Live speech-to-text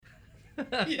And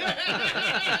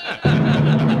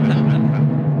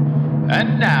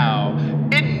now,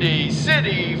 Indy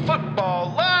City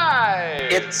Football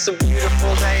Live! It's a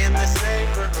beautiful day in this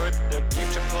neighborhood, a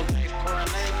beautiful day for a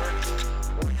neighbor.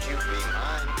 Would you be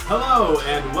mine? Hello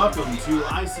and welcome to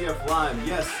ICF Live.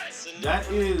 Yes, that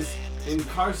is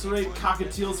Incarcerate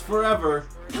Cockatiels Forever,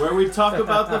 where we talk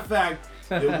about the fact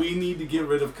that we need to get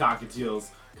rid of cockatiels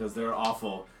because they're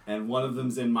awful, and one of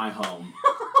them's in my home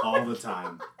all the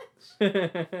time.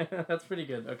 That's pretty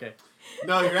good. Okay.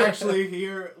 No, you're actually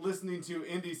here listening to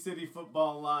Indy City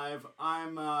Football Live.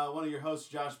 I'm one of your hosts,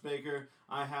 Josh Baker.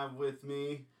 I have with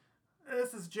me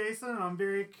This is Jason. I'm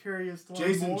very curious to learn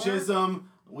Jason more. Chisholm.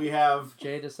 We have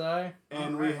Jay Desai.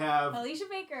 and we have Alicia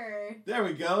Baker. there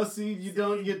we go. See, you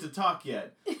don't get to talk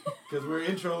yet because we're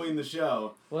introing the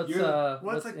show. What's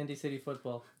what's Indy City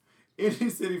Football? Indy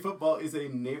City Football is a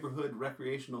neighborhood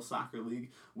recreational soccer league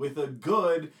with a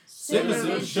good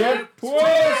Citizenship citizenship twist.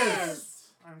 Yes!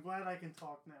 I'm glad I can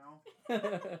talk now.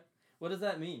 What does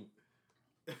that mean?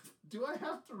 Do I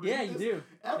have to read Yeah, you this? do.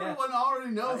 Everyone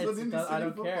already knows what It's- Indy City I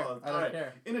don't Football care. is. I don't Alright.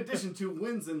 care. In addition to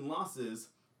wins and losses,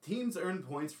 teams earn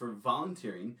points for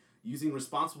volunteering, using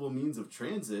responsible means of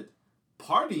transit,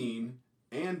 partying,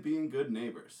 and being good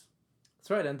neighbors. That's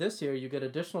right, and this year you get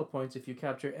additional points if you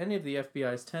capture any of the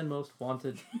FBI's 10 most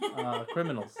wanted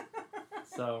criminals.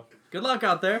 So, good luck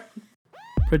out there.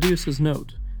 Producer's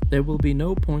note. There will be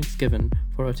no points given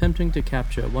for attempting to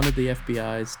capture one of the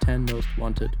FBI's 10 most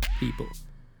wanted people.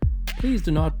 Please do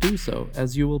not do so,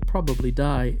 as you will probably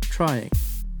die trying.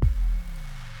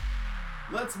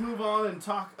 Let's move on and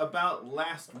talk about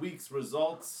last week's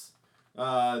results.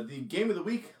 The game of the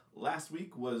week last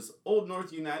week was Old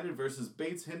North United versus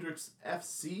Bates Hendricks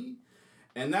FC.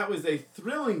 And that was a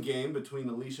thrilling game between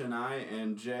Alicia and I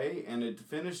and Jay, and it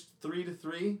finished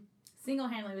 3-3.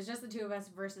 Single-handedly, it was just the two of us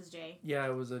versus Jay. Yeah,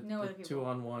 it was a No other people.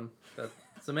 2-on-1.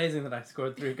 It's amazing that I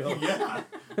scored 3 goals. Yeah.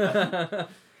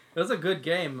 It was a good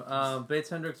game. Bates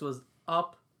Hendricks was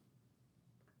up.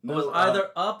 No, was either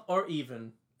up or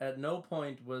even. At no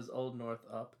point was Old North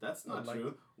up. That's not Like-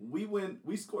 true.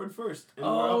 We scored first. And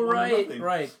Oh, we're up right, 1-0.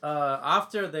 right.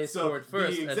 After they So scored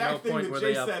first, the at exact no thing point that were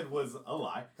Jay they up. said was a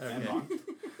lie and Okay. wrong.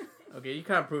 Okay, you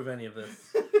can't prove any of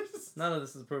this. None of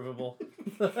this is provable.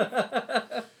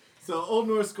 So Old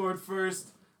North scored first.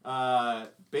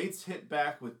 Bates hit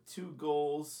back with 2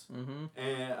 goals. Mm-hmm.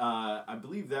 And I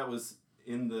believe that was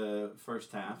in the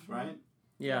first half, right?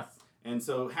 Yeah. And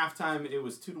so halftime it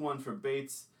was 2-1 for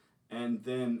Bates, and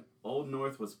then Old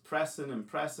North was pressing,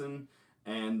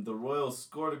 and the Royals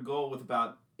scored a goal with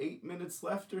about 8 minutes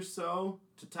left or so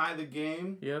to tie the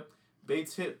game. Yep.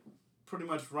 Bates hit pretty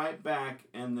much right back,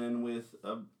 and then with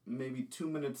maybe 2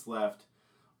 minutes left,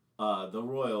 the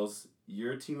Royals,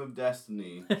 your team of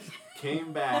destiny,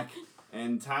 came back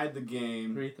and tied the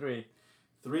game 3-3.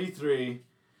 3-3.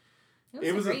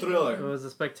 It was a great thriller. It was a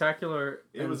spectacular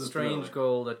It and was a strange thriller.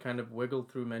 goal that kind of wiggled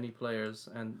through many players.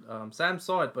 And Sam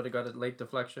saw it, but it got a late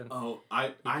deflection. Oh,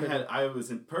 I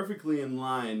was perfectly in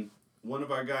line. One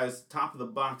of our guys, top of the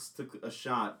box, took a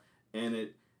shot, and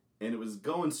it was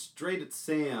going straight at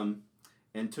Sam,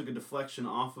 and took a deflection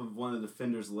off of one of the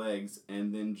defender's legs,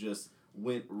 and then just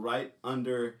went right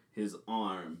under his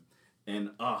arm,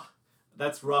 and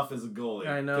that's rough as a goalie.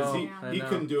 I know. Because I he know.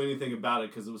 couldn't do anything about it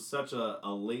because it was such a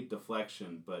late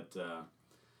deflection. But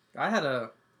I had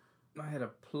a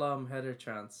plum header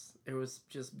chance. It was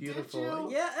just beautiful.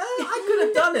 you? Yeah, I could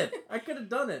have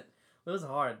done it. It was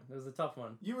hard. It was a tough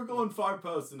one. you were going far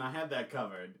post, and I had that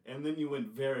covered, and then you went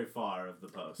very far of the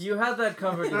post. You had that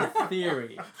covered in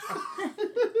theory.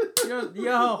 You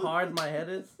know how hard my head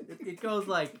is? It goes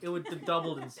like, it would have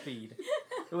doubled in speed.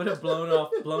 It would have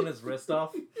blown his wrist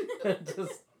off.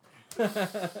 Just...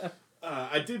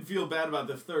 I did feel bad about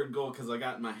the third goal because I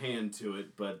got my hand to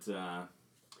it, but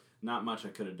not much I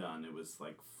could have done. It was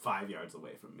like 5 yards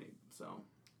away from me. So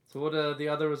what are the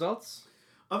other results?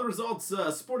 other results: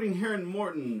 Sporting Heron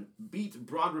Morton beat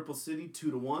Broad Ripple City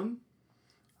 2-1.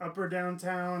 Upper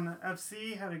Downtown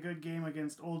FC had a good game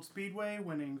against Old Speedway,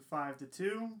 winning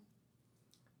 5-2.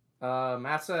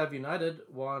 Massa Ave United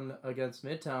won against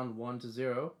Midtown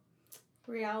 1-0.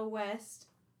 Real West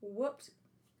whooped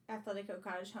Atletico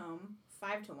Cottage Home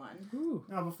 5-1. Ooh.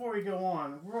 Now, before we go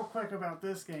on, real quick about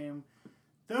this game,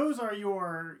 those are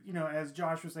your, as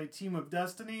Josh would say, team of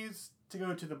destinies to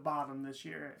go to the bottom this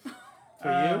year. For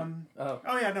you? Oh.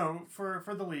 Oh, yeah, no, for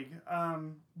the league.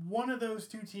 One of those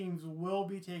two teams will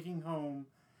be taking home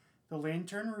the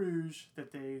Lanterne Rouge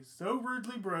that they so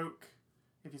rudely broke.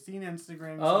 If you've seen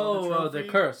Instagram, you saw the trophy. They're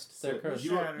cursed. They're So cursed.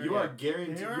 You are They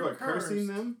guaranteed. are You are cursing cursed.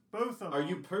 them. Both of them. Are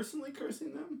you personally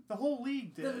cursing them? The whole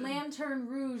league did. The Lanterne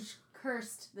Rouge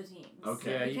cursed the teams.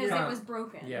 Okay. Yeah, you Because it can't- was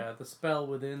broken. Yeah, the spell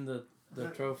within the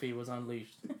trophy was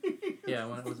unleashed. Yeah,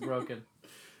 when it was broken.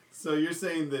 So you're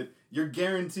saying that you're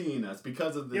guaranteeing us,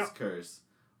 because of this Yep. curse,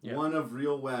 Yep. one of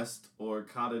Real West or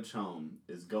Cottage Home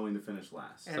is going to finish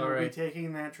last. And we'll Sorry. be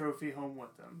taking that trophy home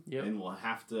with them. Yep. And we'll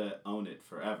have to own it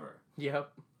forever.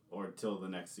 Yep. Or till the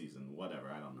next season. Whatever,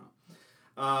 I don't know.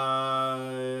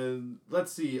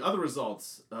 Let's see. Other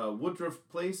results. Woodruff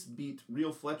Place beat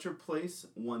Real Fletcher Place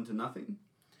 1-0.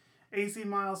 AC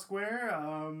Mile Square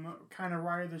kind of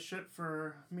righted the ship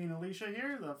for me and Alicia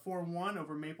here. The 4-1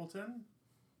 over Mapleton.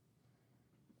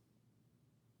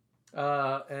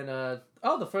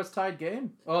 The first tied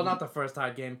game. Oh, not the first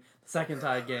tied game. The second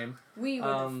tied game. We were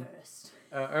the first.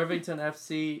 Irvington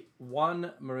FC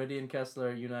 1, Meridian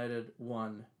Kessler United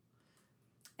 1.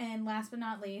 And last but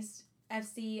not least,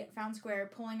 FC Found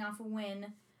Square pulling off a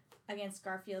win against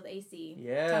Garfield AC.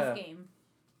 Yeah. Tough game.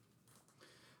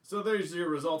 So there's your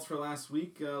results for last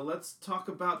week. Let's talk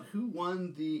about who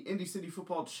won the Indy City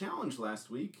Football Challenge last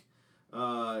week.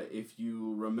 If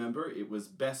you remember, it was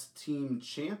Best Team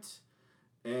Chant.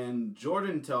 And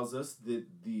Jordan tells us that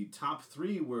the top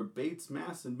 3 were Bates,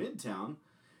 Mass, and Midtown.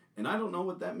 And I don't know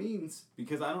what that means,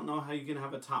 because I don't know how you can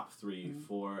have a top 3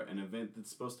 for an event that's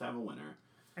supposed to have a winner.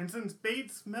 And since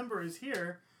Bates' member is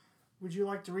here, would you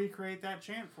like to recreate that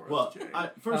chant for Well, us, Jay? I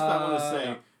want to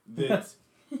say that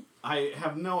I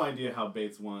have no idea how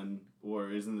Bates won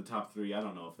or is in the top 3. I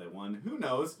don't know if they won. Who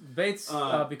knows? Bates,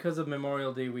 because of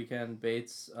Memorial Day weekend,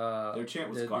 Bates. Their chant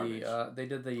was garbage. They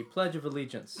did the Pledge of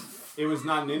Allegiance. It was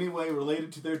not in any way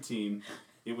related to their team.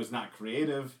 It was not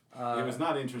creative. It was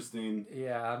not interesting.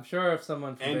 Yeah, I'm sure if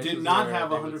someone from And Bates did was not here, have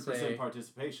they would 100% say-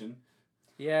 participation.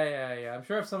 Yeah. I'm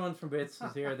sure if someone from Bates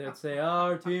was here, they'd say,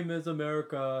 our team is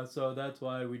America, so that's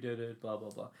why we did it, blah, blah,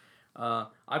 blah.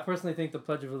 I personally think the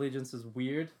Pledge of Allegiance is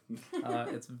weird.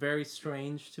 It's very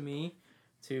strange to me.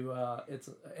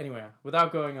 Anyway,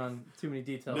 without going on too many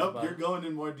details. Nope, about you're going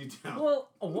in more detail.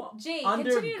 Well, Jay,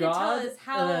 under continue God to tell us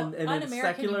how and a un-American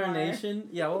secular you are. nation.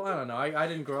 Yeah, well, I don't know. I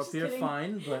didn't grow up Just here, kidding.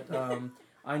 fine, but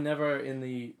I never, in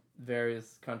the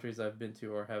various countries I've been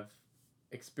to or have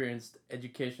experienced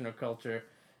education or culture,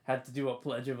 had to do a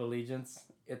Pledge of Allegiance.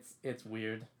 It's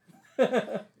weird.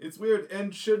 It's weird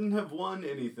and shouldn't have won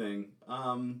anything.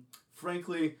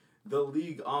 Frankly, the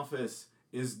league office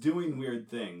is doing weird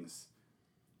things.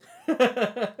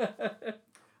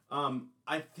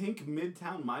 I think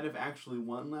Midtown might have actually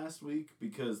won last week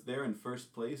because they're in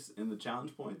first place in the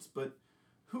challenge points, but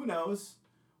who knows?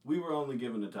 We were only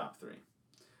given a top 3.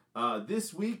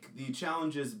 This week, the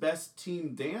challenge is Best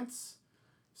Team Dance.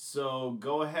 So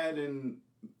go ahead and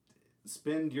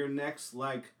spend your next,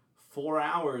 4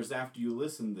 hours after you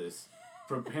listen to this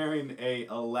preparing a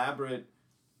elaborate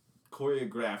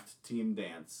choreographed team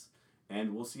dance.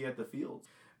 And we'll see you at the field.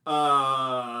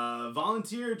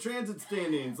 Volunteer transit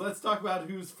standings. Let's talk about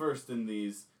who's first in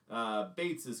these.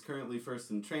 Bates is currently first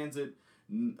in transit.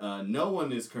 No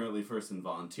one is currently first in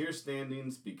volunteer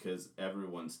standings because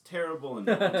everyone's terrible and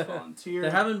no one's volunteer.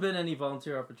 There haven't been any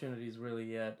volunteer opportunities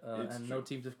really yet, It's and true. no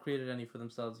teams have created any for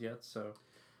themselves yet, so...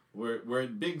 We're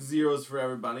at big zeros for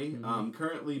everybody.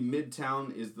 Currently,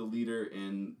 Midtown is the leader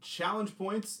in challenge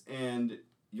points, and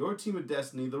your team of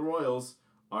destiny, the Royals,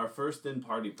 are first in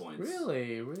party points.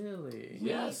 Really?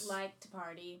 Yes. We like to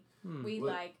party. Hmm. We What-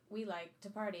 like to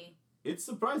party. It's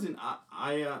surprising.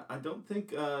 I don't think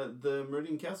the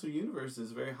Meridian Castle Universe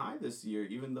is very high this year,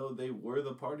 even though they were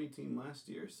the party team last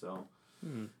year. So,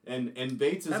 and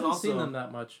Bates is I haven't also seen them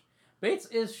that much. Bates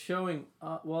is showing.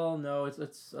 No,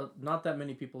 it's not that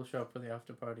many people show up for the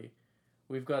after party.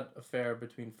 We've got a fair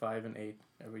between 5 and 8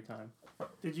 every time.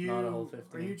 Did you? not a whole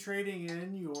 15. Are you trading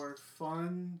in your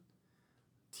fun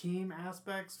team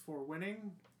aspects for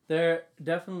winning? There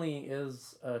definitely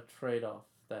is a trade-off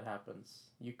that happens.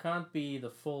 You can't be the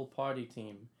full party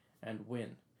team and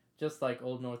win, just like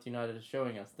Old North United is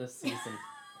showing us this season.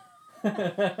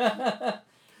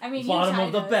 I mean, Bottom you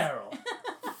of the tied us. barrel.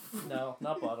 No,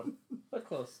 not bottom, but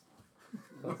close.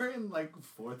 we're in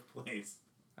fourth place.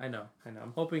 I know.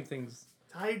 I'm hoping things.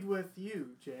 Tied with you,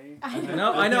 Jay. I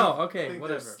know. I Okay, think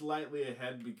whatever. They're slightly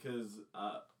ahead because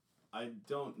I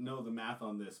don't know the math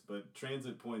on this, but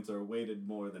transit points are weighted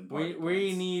more than party We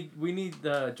points. need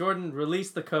Jordan,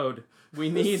 release the code. We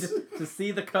need to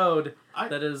see the code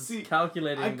that is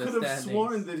calculating I the could have standings.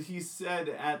 sworn that he said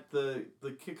at the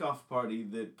kickoff party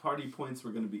that party points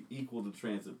were going to be equal to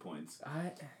transit points,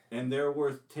 and they're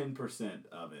worth 10%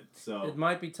 of it. So It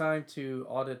might be time to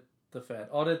audit the Fed.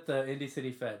 Audit the Indy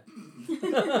City Fed.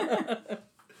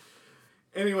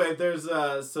 anyway, there's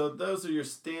so those are your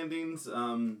standings.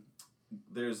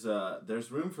 there's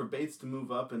room for Bates to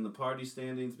move up in the party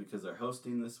standings because they're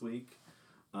hosting this week.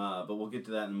 But we'll get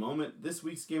to that in a moment. This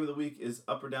week's game of the week is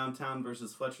Upper Downtown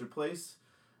versus Fletcher Place.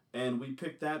 And we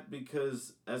picked that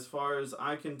because, as far as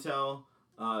I can tell,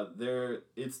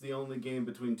 it's the only game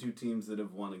between two teams that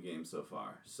have won a game so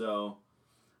far. So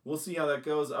we'll see how that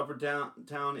goes. Upper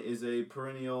Downtown is a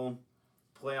perennial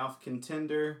playoff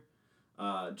contender.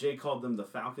 Jay called them the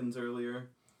Falcons earlier.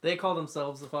 They call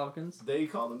themselves the Falcons. They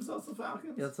call themselves the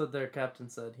Falcons? Yeah, that's what their captain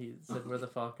said. He said we're the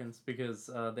Falcons because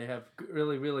they have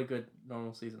really, really good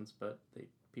normal seasons, but they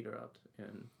peter out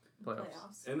in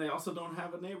playoffs. And they also don't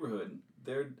have a neighborhood.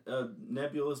 They're a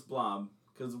nebulous blob,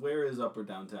 because where is Upper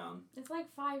Downtown? It's like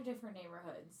 5 different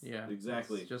neighborhoods. Yeah.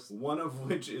 Exactly. Just one of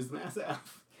which is Mass Ave.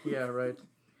 Yeah, right.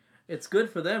 It's good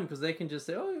for them because they can just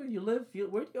say, oh,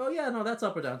 oh, yeah, no, that's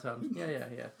Upper Downtown. Yeah.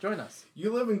 Join us.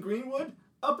 You live in Greenwood?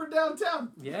 Upper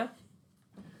Downtown. Yeah.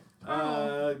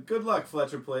 Good luck,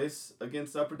 Fletcher Place,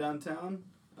 against Upper Downtown.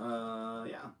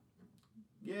 Yeah.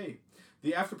 Yay.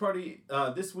 The after party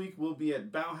this week will be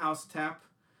at Bauhaus Tap.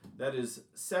 That is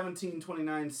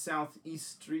 1729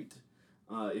 Southeast Street.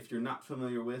 If you're not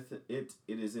familiar with it,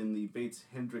 it is in the Bates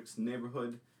Hendricks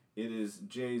neighborhood. It is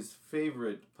Jay's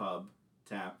favorite pub,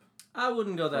 tap. I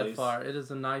wouldn't go that far. It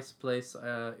is a nice place.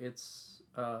 It's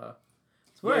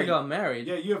where I got married.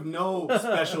 Yeah, you have no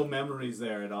special memories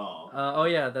there at all. Oh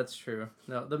yeah, that's true.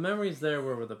 No, the memories there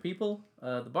were with the people.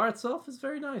 The bar itself is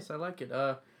very nice. I like it.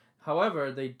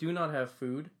 However, they do not have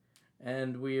food,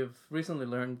 and we have recently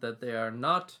learned that they're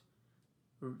not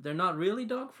really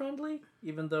dog friendly,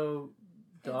 even though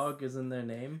dog is in their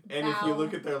name. And if you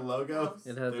look at their logo,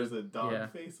 there's a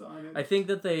dog face on it. I think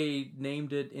that they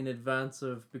named it in advance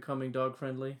of becoming dog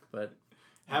friendly, but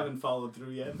haven't followed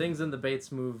through yet. Things in the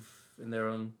Bates move in their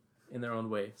own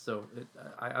way, so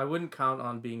I wouldn't count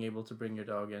on being able to bring your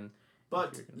dog in.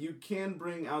 But you can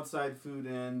bring outside food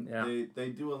in. Yeah. They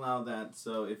do allow that,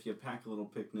 so if you pack a little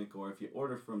picnic or if you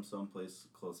order from someplace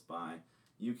close by,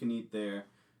 you can eat there.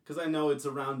 Because I know it's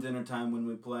around dinner time when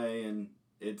we play, and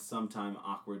it's sometimes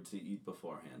awkward to eat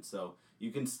beforehand. So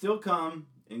you can still come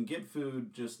and get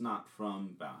food, just not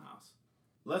from Bauhaus.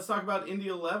 Let's talk about Indy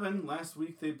 11. Last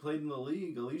week they played in the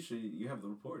league. Alicia, you have the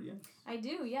report, yes? I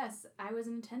do, yes. I was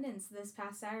in attendance this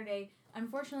past Saturday.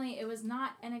 Unfortunately, it was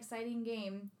not an exciting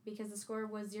game because the score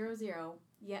was 0-0.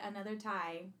 Yet another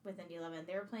tie with Indy 11.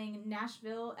 They were playing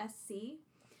Nashville SC.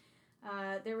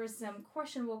 There were some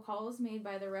questionable calls made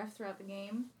by the ref throughout the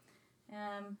game,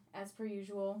 as per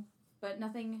usual, but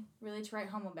nothing really to write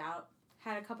home about.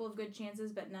 Had a couple of good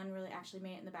chances, but none really actually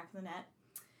made it in the back of the net.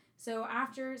 So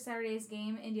after Saturday's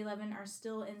game, Indy 11 are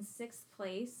still in 6th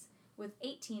place with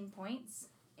 18 points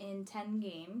in 10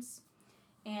 games.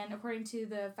 And according to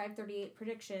the 538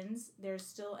 predictions, there's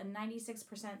still a 96%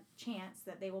 chance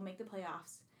that they will make the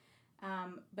playoffs.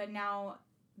 But now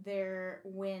their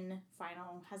win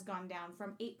final has gone down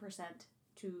from 8%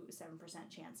 to 7%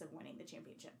 chance of winning the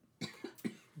championship.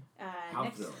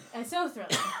 So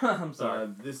thrilling. I'm sorry.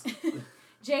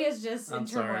 Jay is just in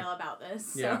turmoil about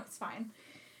this, so it's fine.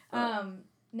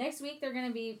 Next week, they're going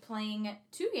to be playing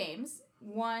 2 games.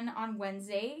 One on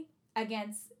Wednesday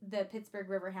against the Pittsburgh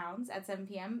Riverhounds at 7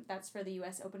 p.m. That's for the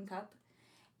U.S. Open Cup.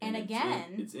 And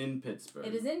again... It's in Pittsburgh.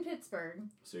 It is in Pittsburgh.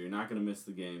 So you're not going to miss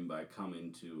the game by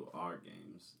coming to our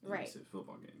games. Right.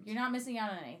 Football games. You're not missing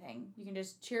out on anything. You can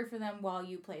just cheer for them while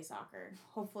you play soccer.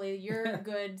 Hopefully your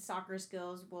good soccer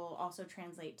skills will also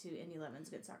translate to Indy 11's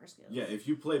good soccer skills. Yeah, if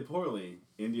you play poorly,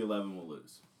 Indy 11 will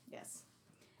lose. Yes.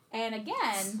 And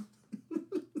again...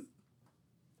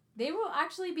 They will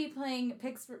actually be playing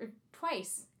Pittsburgh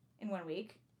twice in 1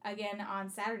 week. Again on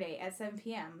Saturday at 7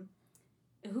 p.m.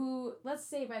 Who, let's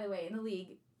say, by the way, in the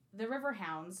league, the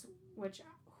Riverhounds,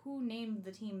 who named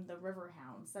the team the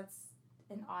Riverhounds? That's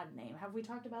an odd name. Have we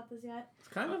talked about this yet? It's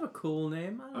kind of a cool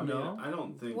name. I don't know. I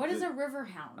don't think... What is a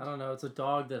Riverhound? I don't know. It's a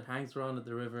dog that hangs around at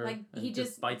the river. Like, and he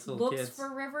just bites little looks kids.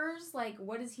 for rivers? Like,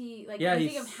 what is he... Like, yeah, you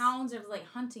think of hounds as, like,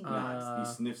 hunting dogs.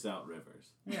 He sniffs out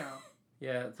rivers. Yeah.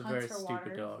 Yeah, it's a very stupid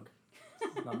water. dog.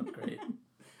 Not great.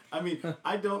 I mean,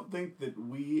 I don't think that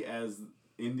we as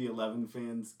Indy 11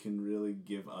 fans can really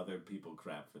give other people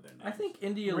crap for their names. I think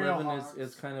Indy 11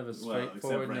 is kind of a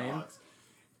straightforward name. Hawks.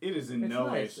 It is in no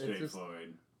way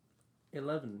straightforward.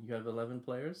 11. You have 11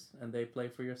 players, and they play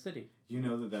for your city. You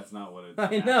know that's not what it's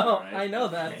I know, right? I know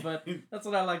that, but that's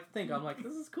what I like to think. I'm like,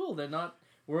 this is cool. They're not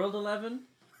World 11,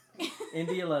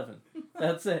 Indy 11.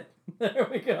 That's it. There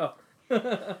we go.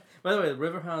 By the way, the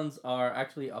Riverhounds are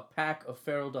actually a pack of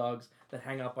feral dogs that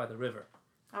hang out by the river.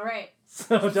 All right.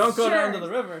 So don't go down to Sure.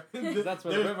 the river. 'Cause that's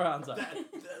where the Riverhounds are.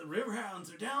 The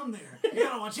Riverhounds are down there. You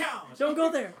gotta watch out. Don't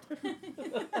go there.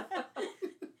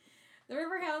 The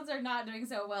Riverhounds are not doing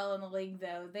so well in the league,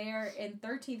 though. They are in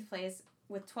 13th place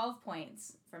with 12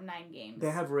 points from 9 games.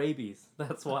 They have rabies.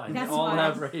 That's why. That's they all why.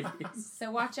 have rabies.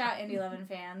 So watch out, Indy 11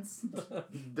 fans.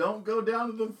 Don't go down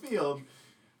to the field.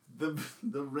 The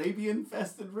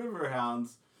rabian-infested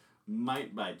Riverhounds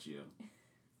might bite you.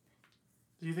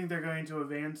 Do you think they're going to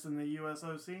advance in the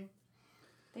USOC?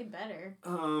 They better.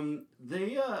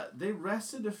 They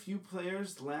rested a few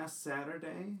players last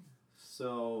Saturday,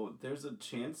 so there's a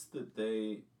chance that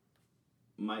they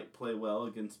might play well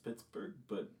against Pittsburgh,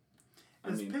 but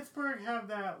Does Pittsburgh have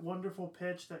that wonderful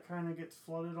pitch that kind of gets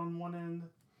flooded on one end?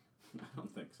 I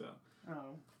don't think so.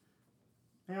 Oh.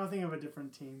 I don't think of a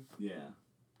different team. Yeah.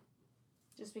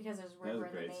 Just because there's That was river a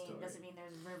in the great name story. doesn't mean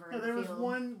there's river Yeah, in there the was field.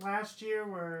 one last year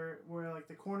where like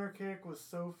the corner kick was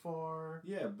so far.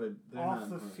 Yeah, but they're Off not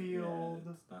the playing- field.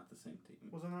 Yeah, it's not the same team.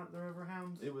 Wasn't that the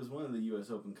Riverhounds? It was one of the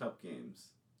U.S. Open Cup games,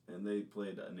 and they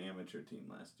played an amateur team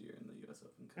last year in the U.S.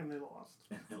 Open Cup, And they lost.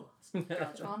 and they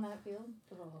lost. Gosh, on that field?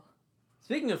 Oh.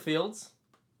 Speaking of fields.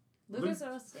 Lucas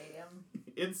Oil Stadium.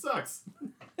 It sucks.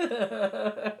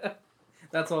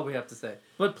 That's all we have to say.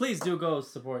 But please do go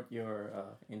support your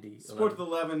Indy 11. Sport the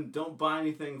 11. Don't buy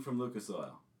anything from Lucas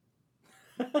Oil.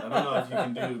 I don't know if you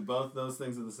can do both those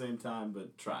things at the same time,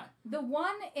 but try. The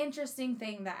one interesting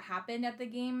thing that happened at the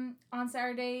game on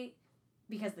Saturday,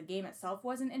 because the game itself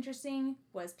wasn't interesting,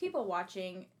 was people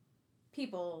watching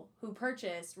people who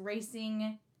purchased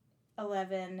Racing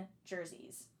 11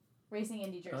 jerseys. Racing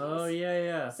Indy jerseys. Oh,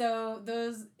 yeah. So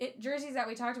those jerseys that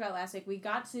we talked about last week, we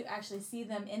got to actually see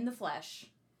them in the flesh.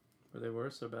 Were they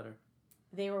worse or better?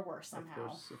 They were worse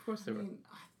somehow. Of course they were.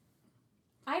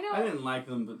 I don't. I didn't like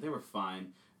them, but they were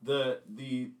fine. The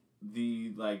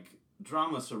like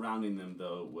drama surrounding them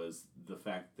though was the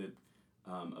fact that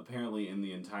apparently in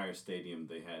the entire stadium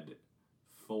they had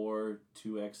 4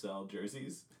 2XL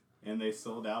jerseys and they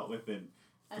sold out within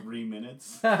 3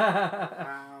 minutes.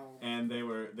 Wow. And they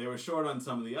were short on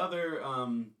some of the other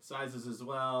sizes as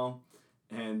well.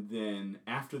 And then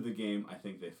after the game, I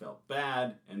think they felt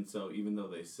bad. And so even though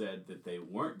they said that they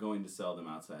weren't going to sell them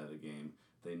outside of the game,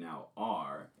 they now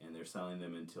are. And they're selling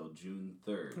them until June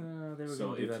 3rd. They were So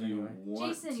going to do if that you anyway.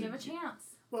 want Jason, to you have a get- chance.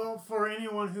 Well, for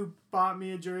anyone who bought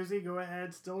me a jersey, go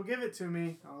ahead, still give it to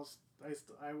me.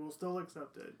 I will still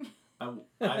accept it.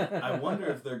 I wonder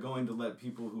if they're going to let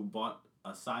people who bought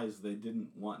a size they didn't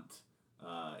want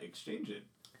exchange it.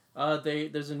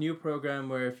 There's a new program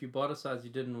where if you bought a size you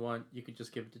didn't want, you could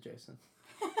just give it to Jason.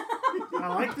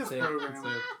 I like this So,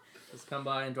 program. just come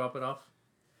by and drop it off.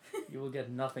 You will get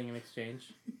nothing in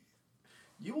exchange.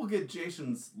 You will get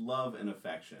Jason's love and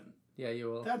affection. Yeah, you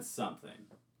will. That's something.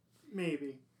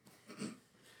 Maybe.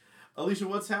 Alicia,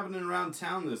 what's happening around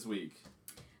town this week?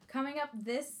 Coming up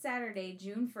this Saturday,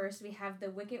 June 1st, we have the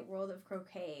Wicked World of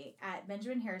Croquet at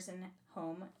Benjamin Harrison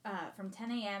home from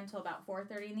 10 a.m. till about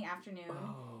 4:30 in the afternoon.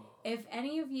 Oh. If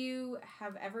any of you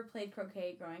have ever played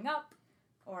croquet growing up,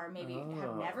 or maybe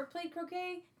have never played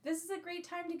croquet, this is a great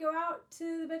time to go out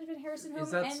to the Benjamin Harrison home Is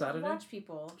that and Saturday? watch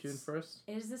people. June 1st?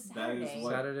 It is this That is Saturday.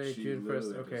 what- Saturday, she June 1st.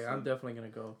 literally Okay, just I'm said. definitely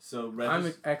going to go. So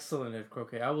I'm excellent at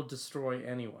croquet. I will destroy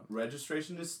anyone.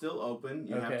 registration is still open.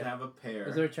 You have Okay. to have a pair.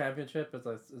 Is there a championship? Is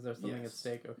there something at Yes.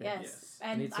 stake? Okay. Yes. Yes.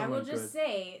 I need And I will someone just good.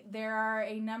 say there are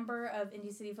a number of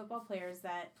Indy City football players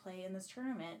that play in this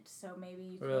tournament, so maybe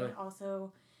you Really? can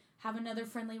also have another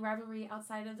friendly rivalry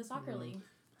outside of the soccer league.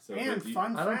 So, And but you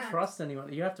fun I don't fact, trust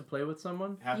anyone. You have to play with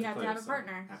someone? Have You to have to play have with a someone.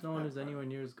 partner. Have to No one have who's a partner. anywhere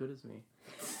near as good as me.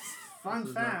 Fun This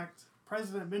is not- fact,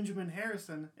 President Benjamin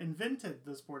Harrison invented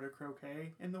the sport of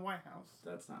croquet in the White House.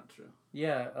 That's not true.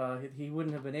 Yeah, he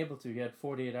wouldn't have been able to. He had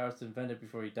 48 hours to invent it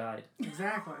before he died.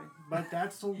 Exactly. But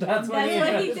that's the That's one what That's he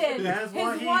what did. he did. That's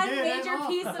what His he one did, major and all.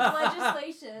 piece of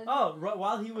legislation. Oh,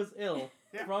 while he was ill,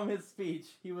 Yeah. from his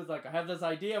speech, he was like, I have this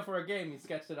idea for a game. He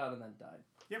sketched it out and then died.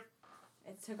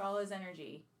 It took all his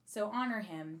energy. So honor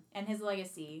him and his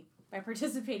legacy by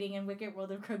participating in Wicked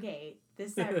World of Croquet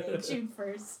this Saturday, June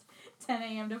 1st, 10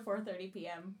 a.m. to 4:30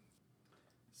 p.m.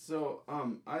 So,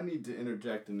 I need to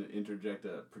interject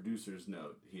a producer's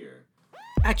note here.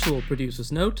 Actual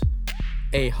producer's note.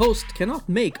 A host cannot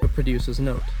make a producer's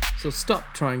note, so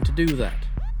stop trying to do that.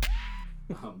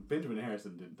 Benjamin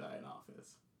Harrison didn't die in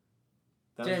office.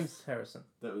 That James Harrison.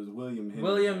 that was William Henry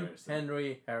William Harrison.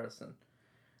 Henry Harrison.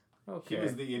 Okay. He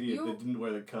was the idiot You- that didn't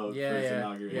wear the coat Yeah, for his yeah,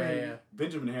 inauguration. yeah, yeah.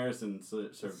 Benjamin Harrison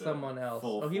served Someone a else.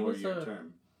 full Oh, he was 4-year a-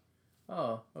 term.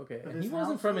 Oh, okay. But And he his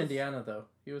wasn't house from was- Indiana, though.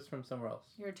 He was from somewhere else.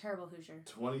 You're a terrible Hoosier.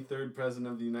 23rd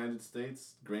President of the United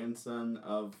States, grandson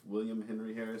of William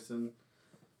Henry Harrison.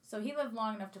 So he lived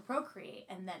long enough to procreate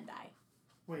and then die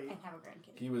Wait. and have a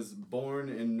grandkid. He was born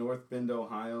in North Bend,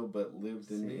 Ohio, but lived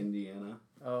in See? Indiana.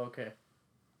 Oh, okay.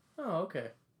 Oh, okay.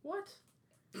 What?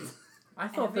 I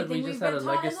thought that we Everything just we've had a been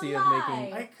taught is legacy a of lie.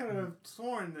 making... I could have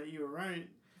sworn that you were right.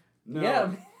 No.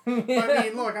 Yeah. But I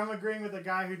mean, look, I'm agreeing with a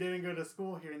guy who didn't go to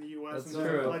school here in the U.S. That's and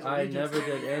true. Pledge I Allegiance. never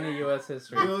did any U.S.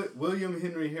 history. William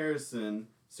Henry Harrison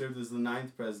served as the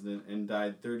 9th president and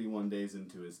died 31 days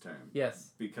into his term. Yes.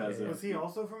 Because Yeah. of... Was he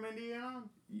also from Indiana?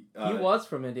 He was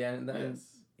from Indiana. And Yes.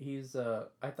 he's,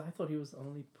 I thought he was the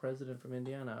only president from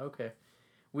Indiana. Okay.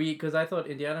 Because I thought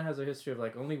Indiana has a history of,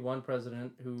 like, only one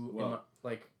president who, Well,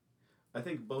 like... I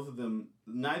think both of them,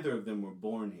 neither of them were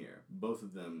born here. Both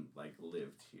of them, like,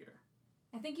 lived here.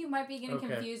 I think you might be getting Okay.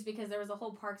 confused because there was a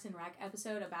whole Parks and Rec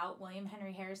episode about William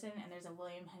Henry Harrison, and there's a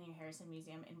William Henry Harrison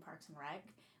museum in Parks and Rec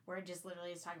where it just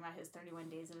literally is talking about his 31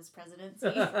 days of his presidency.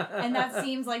 And that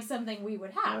seems like something we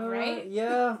would have, right?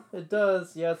 Yeah, it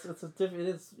does. Yeah, it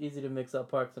is easy to mix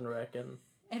up Parks and Rec and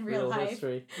In real life.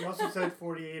 history. He also said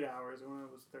 48 hours when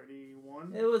it was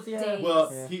 31. It was, yeah. Days.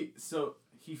 Well, Yeah.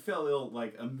 he fell ill,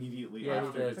 like, immediately Yeah, he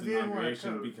after did. his 'Cause he didn't wear a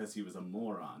inauguration coat. because he was a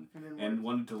moron. And then And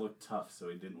wanted to look tough, so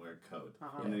he didn't wear a coat.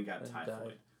 Uh-huh. And then he got And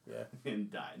typhoid. died. Yeah.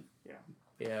 And died.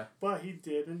 Yeah. But he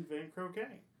did invent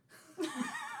croquet.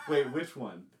 Wait, which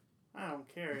one? I don't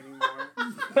care anymore.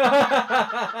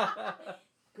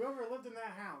 Whoever lived in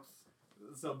that house,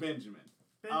 So, Benjamin.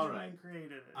 Benjamin All right.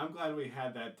 created it. I'm glad we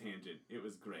had that tangent. It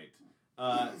was great.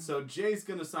 So Jay's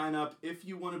gonna sign up. If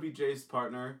you want to be Jay's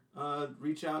partner,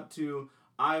 reach out to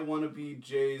I want to be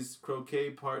Jay's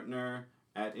croquet partner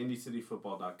at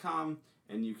IndyCityFootball.com,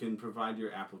 and you can provide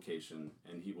your application,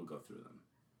 and he will go through them.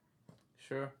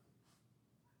 Sure.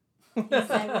 He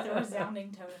said with a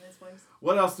resounding tone in his voice.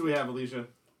 What else do we have, Alicia?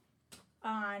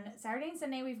 On Saturday and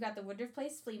Sunday, we've got the Woodruff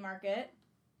Place Flea Market.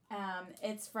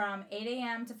 It's from 8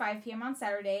 a.m. to 5 p.m. on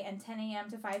Saturday and 10 a.m.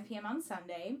 to 5 p.m. on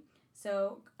Sunday.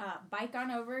 So bike on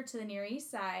over to the Near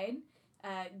East Side.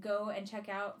 Go and check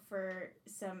out for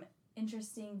some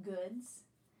interesting goods.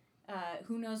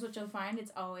 Who knows what you'll find?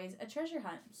 It's always a treasure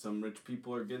hunt. Some rich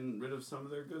people are getting rid of some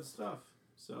of their good stuff.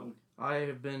 So I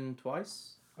have been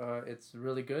twice. It's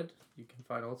really good. You can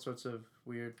find all sorts of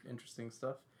weird, interesting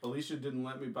stuff. Alicia didn't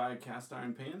let me buy a cast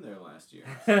iron pan there last year.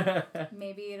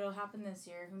 Maybe it'll happen this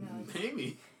year. Who knows?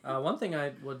 Maybe. One thing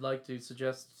I would like to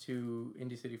suggest to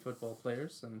Indy City football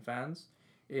players and fans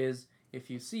is if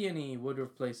you see any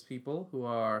Woodruff Place people who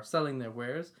are selling their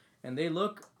wares and they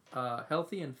look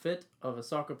healthy and fit of a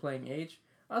soccer playing age,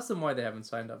 ask them why they haven't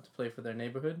signed up to play for their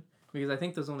neighborhood. Because I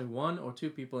think there's only 1 or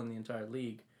 2 people in the entire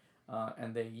league,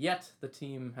 and the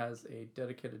team has a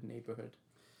dedicated neighborhood.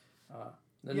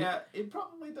 Yeah, it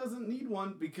probably doesn't need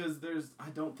one because I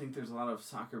don't think there's a lot of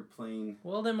soccer playing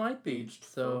Well, there might be. aged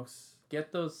So folks.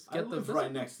 get those. I Get live those.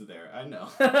 right next to there. I know.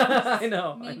 I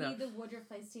know. I Maybe know. the Woodruff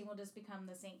Place team will just become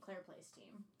the St. Clair Place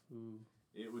team. Ooh.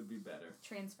 It would be better.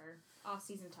 Transfer.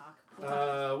 Off-season talk.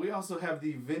 We also have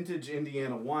the Vintage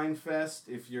Indiana Wine Fest.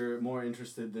 If you're more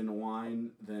interested in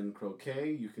wine than croquet,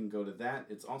 you can go to that.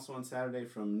 It's also on Saturday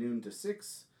from noon to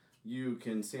 6. You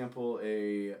can sample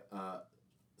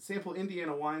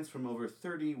Indiana wines from over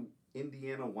 30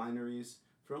 Indiana wineries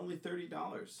for only $30.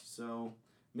 So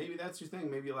maybe that's your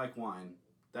thing. Maybe you like wine.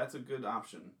 That's a good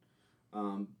option.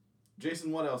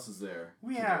 Jason, what else is there?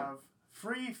 We to do? have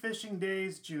free fishing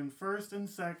days June 1st and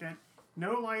 2nd.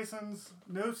 No license,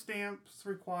 no stamps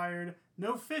required,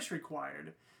 no fish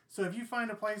required. So if you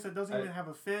find a place that doesn't even have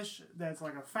a fish, that's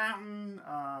like a fountain,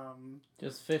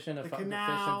 Just fish in a The fountain. Fish in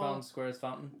canal. Fountain Square's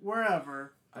fountain.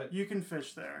 wherever, I- you can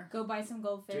fish there. Go buy some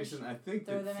goldfish. Jason, I think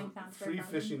Throw that them in Fountain Square free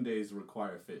Fountain. fishing days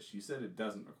require fish. You said it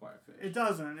doesn't require fish. It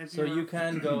doesn't. If So you're- you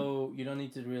can go. You don't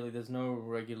need to really. There's no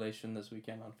regulation this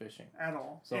weekend on fishing. at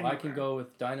all. So I can anywhere. go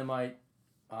with dynamite.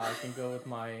 I can go with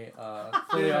my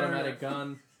fully automatic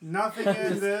gun. Nothing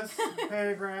in this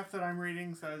paragraph that I'm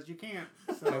reading says you can't.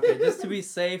 So. Okay, just to be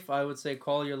safe, I would say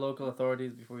call your local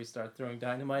authorities before you start throwing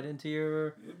dynamite into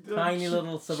your tiny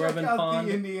little suburban Check out pond.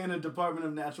 the Indiana Department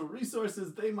of Natural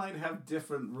Resources. They might have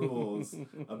different rules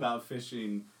about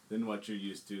fishing than what you're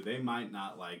used to. They might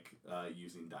not like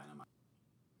using dynamite.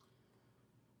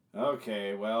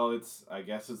 Okay, well, I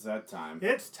guess it's that time.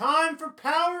 It's time for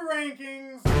power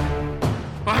rankings.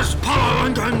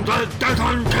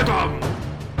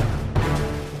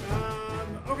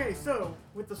 Okay, so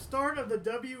with the start of the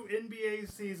WNBA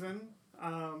season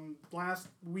last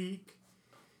week,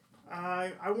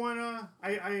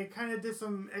 I kind of did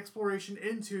some exploration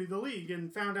into the league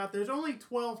and found out there's only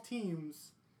 12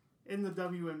 teams in the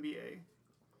WNBA.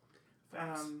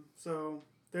 So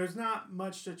there's not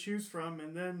much to choose from.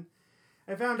 And then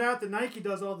I found out that Nike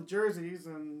does all the jerseys,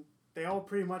 and they all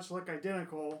pretty much look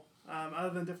identical, other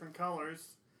than different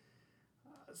colors.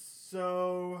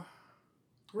 So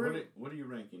what are you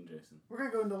ranking, Jason? we're going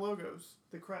to go into logos,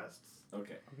 the crests.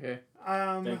 Okay.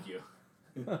 Thank you.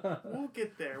 We'll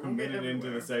get there. A We'll get minute into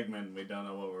everywhere. the segment, we don't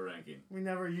know what we're ranking. We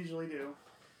never usually do.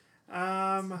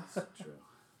 True.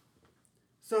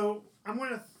 So I'm going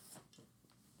to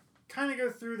kind of go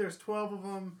through. There's 12 of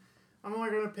them. I'm only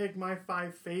going to pick my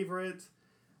 5 favorites.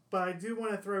 But I do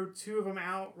want to throw 2 of them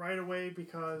out right away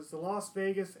because the Las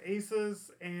Vegas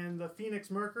Aces and the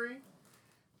Phoenix Mercury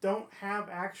don't have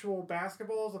actual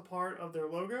basketballs a part of their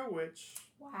logo, which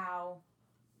Wow.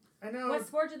 I know. What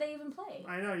sport do they even play?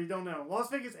 I know, you don't know. Las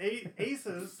Vegas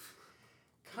Aces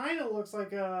kind of looks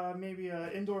like maybe an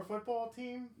indoor football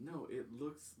team. No, it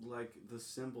looks like the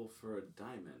symbol for a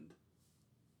diamond.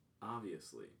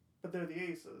 Obviously. But they're the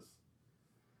Aces.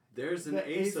 There's an The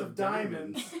ace of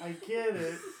diamonds. I get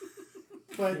it.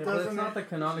 But Yeah, but doesn't it's not the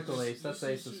canonical ace. That's the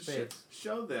ace of spades.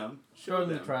 Show them. Throw it in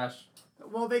the trash.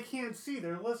 Well, they can't see.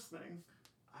 They're listening.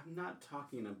 I'm not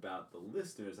talking about the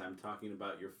listeners. I'm talking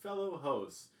about your fellow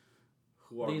hosts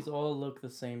who are... These all look the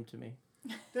same to me.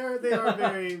 They are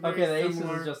very, very Okay, the ace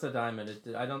similar. is just a diamond. It's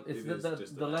It is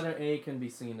just a the letter diamond. A can be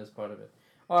seen as part of it.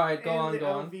 All right, go on. The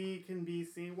LV can be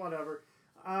seen, whatever.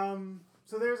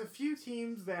 So there's a few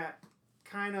teams that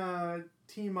kind of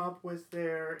team up with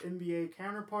their NBA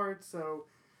counterparts. So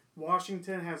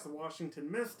Washington has the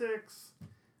Washington Mystics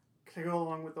to go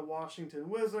along with the Washington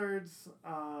Wizards.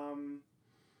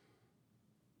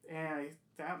 And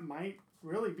that might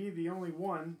really be the only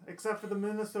one, except for the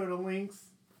Minnesota Lynx,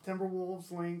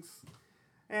 Timberwolves Lynx.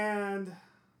 And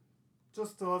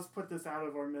let's put this out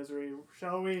of our misery,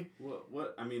 shall we?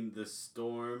 What? I mean, the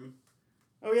Storm...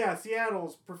 Oh yeah,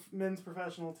 Seattle's men's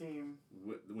professional team.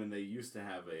 When they used to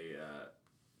have a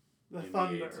The NBA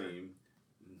Thunder. team,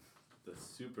 the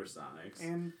Supersonics.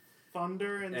 And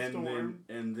Thunder and Storm.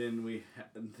 Then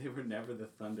they were never the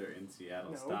Thunder in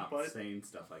Seattle. No, Stop but- saying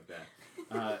stuff like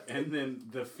that. And then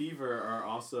the Fever are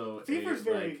also Fever's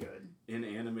very good.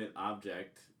 inanimate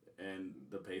object, and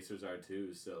the Pacers are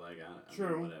too. So I True.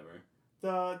 mean, whatever.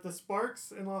 The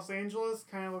Sparks in Los Angeles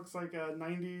kind of looks like a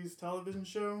 90s television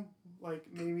show. Like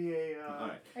maybe a... All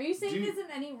right. Are you saying Do- this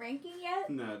in any ranking yet?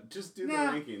 No, just do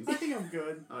Nah, the rankings. I think I'm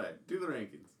good. All right, do the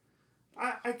rankings.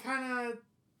 I kind of...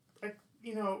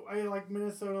 I like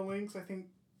Minnesota Lynx. I think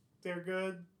they're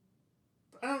good.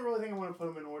 I don't really think I want to put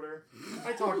them in order.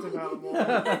 I talked about them all.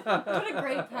 What a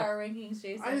great power rankings,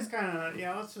 Jason. I just kind of...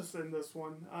 Yeah, let's just end this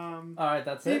one. All right,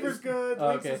 that's it. Fever's good. Oh,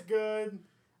 Lynx okay. is good.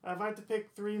 If I had to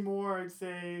pick 3 more, I'd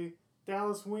say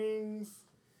Dallas Wings.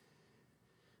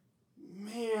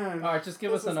 Man. All right, just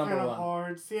give us a number This is one. kind of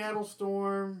hard. Seattle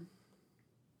Storm.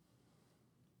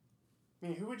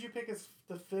 Man, who would you pick as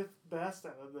the 5th best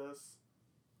out of this?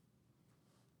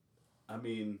 I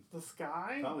mean, The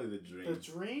Sky? probably the Dream. The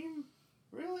Dream?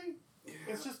 Really?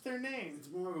 It's just their name. It's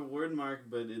more of a word mark,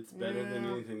 but it's better than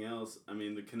Yeah. anything else. I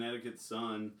mean, the Connecticut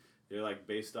Sun, they're like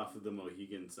based off of the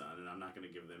Mohegan Sun, and I'm not going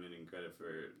to give them any credit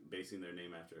for basing their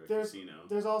name after a casino.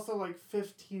 There's also like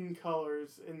 15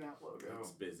 colors in that logo.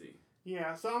 It's busy.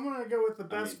 Yeah, so I'm going to go with the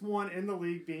best one in the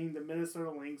league being the Minnesota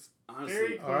Lynx. Honestly,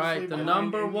 Very All right, closely the behind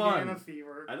number Indiana one.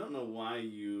 Fever. I don't know why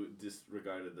you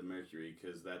disregarded the Mercury,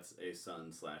 because that's a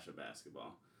sun/a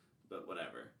basketball. But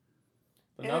whatever.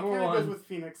 But And number it kind of goes one. with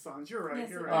Phoenix Suns. You're right. Yes,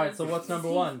 You're it right. All right, so what's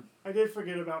number one? I did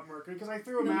forget about Mercury because I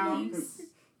threw him The out. Lynx.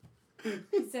 'cause-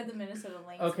 He said the Minnesota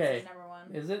Lynx Okay. is number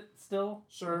one. Is it still?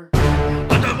 Sure.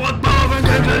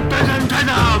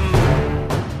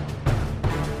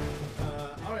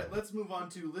 All right, let's move on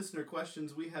to listener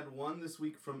questions. We had one this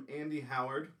week from Andy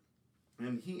Howard,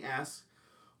 and he asks,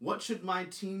 "What should my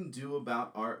team do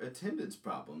about our attendance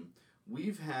problem?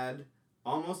 We've had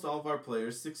almost all of our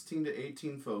players, 16 to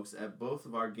 18 folks, at both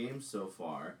of our games so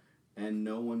far, and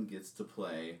no one gets to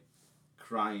play."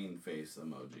 Crying face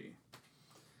emoji.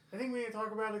 I think we need to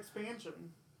talk about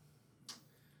expansion.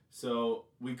 So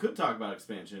we could talk about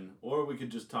expansion, or we could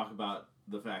just talk about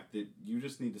the fact that you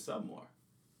just need to sub more.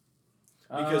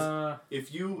 Because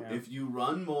if you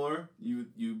run more,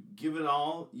 you give it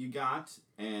all you got,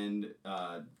 and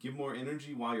give more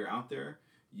energy while you're out there,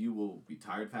 you will be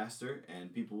tired faster,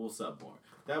 and people will sub more.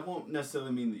 That won't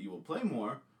necessarily mean that you will play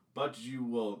more, but you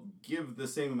will give the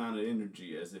same amount of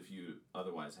energy as if you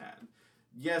otherwise had.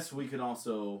 Yes, we could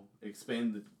also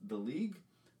expand the league,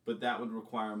 but that would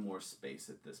require more space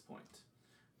at this point.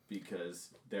 because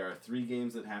there are 3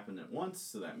 games that happen at once,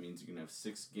 so that means you can have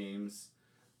 6 games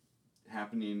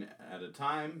happening at a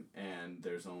time, and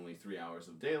there's only 3 hours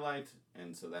of daylight,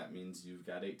 and so that means you've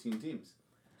got 18 teams.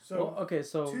 So, okay,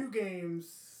 so 2 games,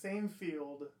 same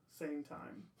field, same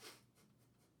time.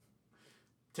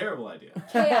 Terrible idea.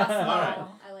 Chaos. Alright.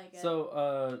 I like it.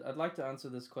 So I'd like to answer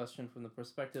this question from the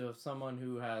perspective of someone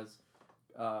who has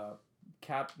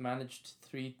managed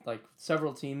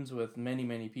several teams with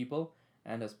many people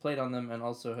and has played on them and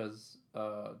also has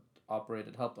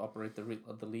helped operate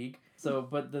the league. So,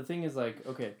 but the thing is, like,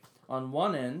 okay, on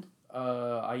one end,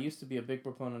 I used to be a big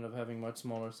proponent of having much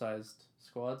smaller sized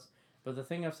squads, but the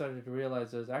thing I've started to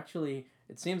realize is actually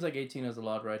it seems like 18 is a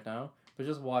lot right now, but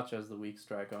just watch as the weeks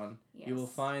drag on. Yes. You will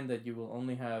find that you will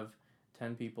only have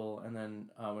 10 people, and then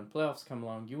when playoffs come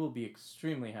along, you will be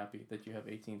extremely happy that you have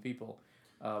 18 people.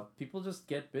 People just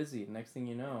get busy. Next thing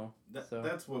you know,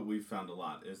 That's what we've found a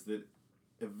lot, is that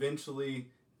eventually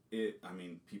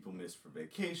people miss for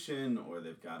vacation or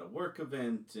they've got a work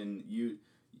event, and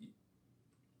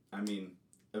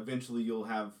eventually you'll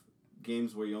have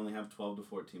games where you only have 12 to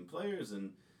 14 players,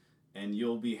 and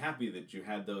you'll be happy that you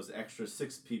had those extra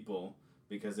 6 people,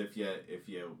 because if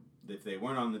they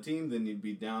weren't on the team, then you'd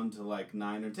be down to like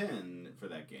 9 or 10 for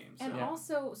that game. So. And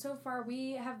also, so far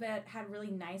we have had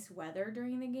really nice weather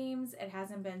during the games. It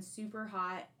hasn't been super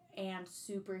hot and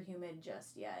super humid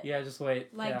just yet. Yeah, just wait.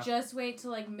 Just wait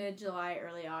till like mid-July,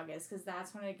 early August, because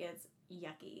that's when it gets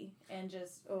yucky and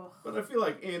just But I feel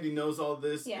like Andy knows all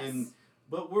this, Yes.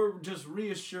 But we're just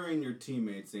reassuring your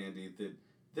teammates, Andy, that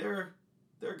they're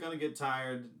gonna get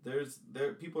tired.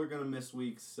 People are gonna miss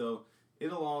weeks, so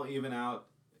it'll all even out,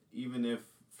 even if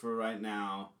for right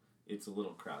now it's a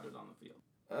little crowded on the field.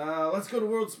 Let's go to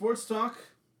World Sports Talk.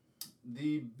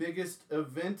 The biggest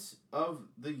event of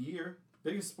the year,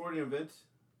 biggest sporting event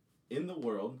in the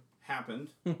world,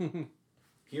 happened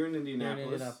here in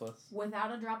Indianapolis.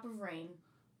 without a drop of rain.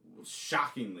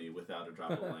 Shockingly, without a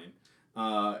drop of rain.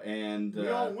 And We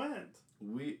all went.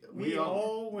 We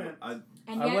all went. And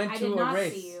I yet went I to did a not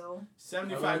race. see you.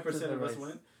 75% of us race.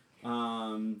 went.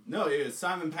 No, it was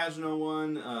Simon Pagenaud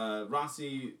won.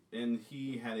 Rossi, and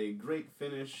he had a great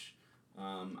finish.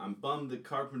 I'm bummed that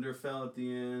Carpenter fell at the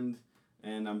end,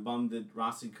 and I'm bummed that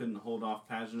Rossi couldn't hold off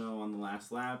Pagenaud on the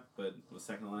last lap, but the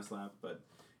second to last lap. But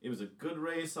it was a good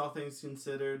race, all things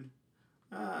considered.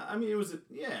 There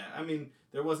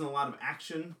wasn't a lot of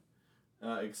action,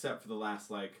 except for the last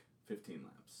 15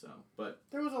 laps. So, but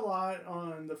There was a lot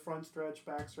on the front stretch,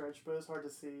 back stretch, but it's hard to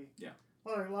see. Yeah.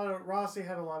 A lot of Rossi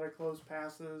had a lot of close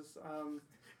passes.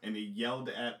 And he yelled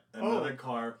at another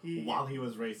car while he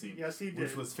was racing. Yes, he did.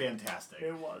 Which was fantastic.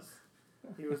 It was.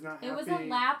 He was not happy. It was a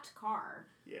lapped car.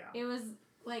 Yeah. It was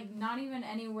not even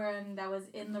anyone that was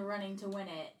in the running to win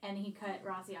it, and he cut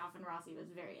Rossi off, and Rossi was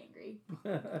very angry.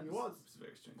 He was. it's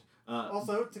very strange.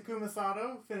 Also, Takuma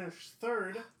Sato finished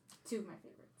 3rd, 2 of my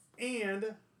favorites.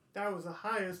 and that was the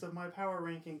highest of my power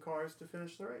ranking cars to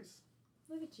finish the race.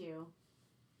 Look at you.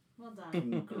 Well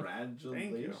done.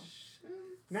 Congratulations.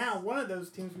 Now, one of those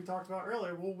teams we talked about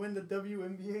earlier will win the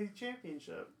WNBA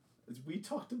championship. We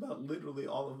talked about literally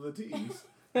all of the teams.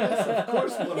 Yes, of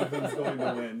course one of them's going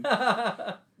to win.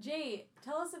 Jay,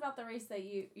 tell us about the race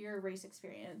your race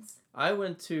experience. I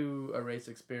went to a race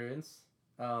experience.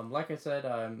 Like I said,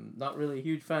 I'm not really a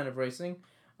huge fan of racing,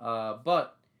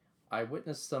 but I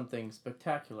witnessed something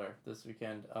spectacular this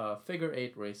weekend. Figure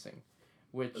 8 racing,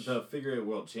 which The Figure 8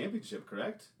 World Championship,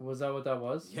 correct? was that what that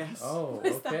was? Yes. Oh,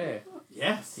 Was that- okay.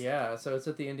 Yes. Yeah, so it's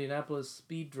at the Indianapolis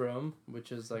Speedrome,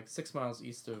 which is 6 miles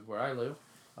east of where I live,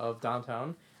 of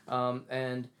downtown.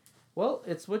 And, well,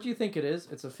 it's what you think it is.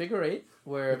 It's a figure 8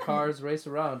 where cars race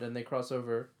around and they cross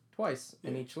over twice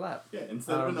in each lap. Yeah,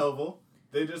 instead of an oval,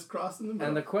 they just cross in the middle.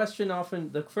 And the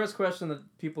first question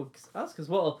that people ask is,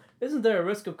 well, isn't there a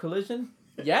risk of collision?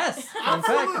 Yes, in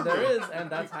fact, there is, and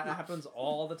that happens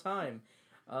all the time.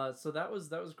 So that was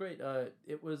great. I've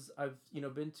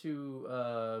been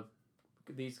to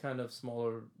these kind of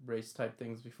smaller race type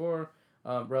things before,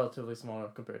 relatively smaller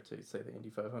compared to say the Indy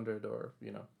 500 or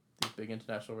these big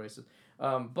international races.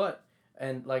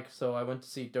 So I went to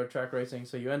see dirt track racing.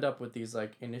 So you end up with these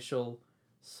initial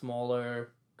smaller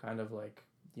kind of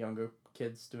younger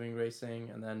kids doing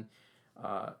racing, and then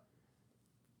I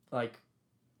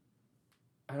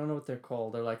don't know what they're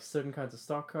called. They're certain kinds of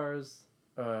stock cars.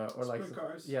 Or Sprint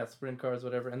cars. Yeah, sprint cars,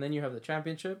 whatever. And then you have the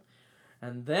championship,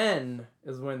 and then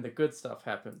is when the good stuff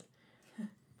happened.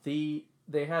 They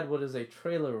had what is a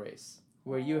trailer race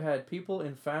where you had people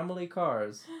in family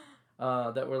cars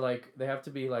that were they have to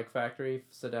be factory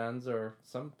sedans, or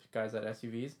some guys had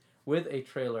SUVs with a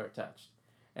trailer attached,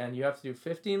 and you have to do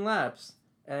 15 laps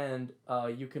and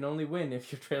you can only win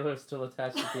if your trailer is still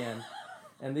attached at the end.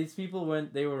 And these people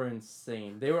they were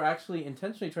insane. They were actually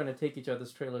intentionally trying to take each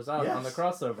other's trailers out on the Yes.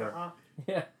 crossover. Uh-huh.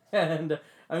 Yeah, and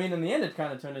I mean, in the end, it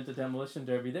kind of turned into Demolition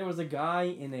Derby. There was a guy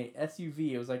in a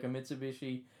SUV. It was like a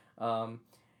Mitsubishi.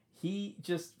 He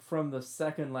just, from the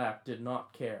second lap, did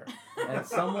not care. And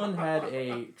someone had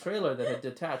a trailer that had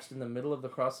detached in the middle of the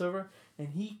crossover, and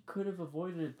he could have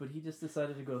avoided it, but he just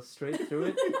decided to go straight through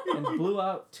it and blew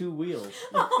out 2 wheels.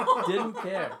 Didn't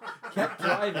care. Kept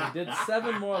driving. Did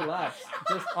 7 more laps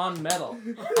just on metal.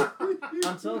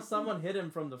 Until someone hit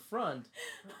him from the front,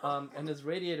 and his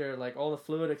radiator, like, all the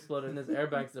fluid exploded and his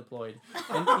airbags deployed.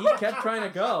 And he kept trying to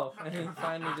go, and he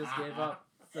finally just gave up.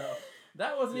 So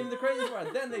that wasn't even the crazy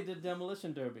part. Then they did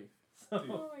Demolition Derby. So, Dude,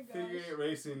 Oh my gosh. Figure 8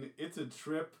 racing, it's a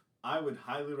trip. I would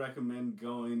highly recommend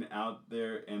going out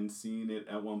there and seeing it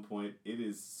at one point. It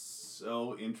is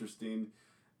so interesting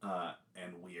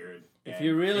and weird. if and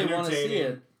you really want to see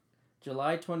entertaining. it,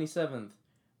 July 27th,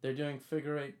 they're doing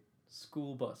figure 8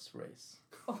 school bus race.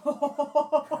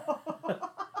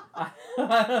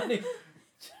 I don't even-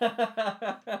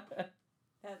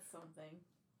 That's something.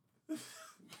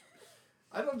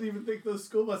 I don't even think those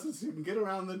school buses can get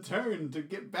around the turn to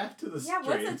get back to the Yeah,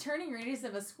 street. what's the turning radius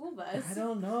of a school bus? I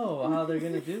don't know how they're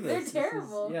going to do They're this.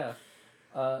 terrible.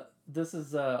 This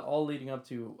is all leading up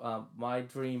to my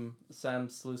dream. Sam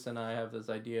Sluice and I have this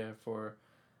idea for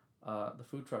the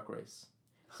food truck race.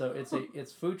 So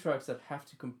it's food trucks that have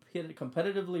to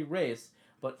competitively race,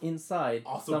 but inside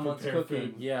Also someone's prepare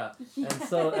cooking. food. Yeah. And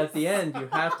so at the end you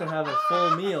have to have a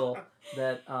full meal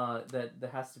that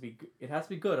has to be it has to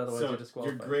be good, otherwise So you're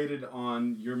disqualified. you're graded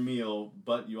on your meal,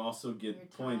 but you also get Your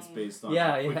points time. based on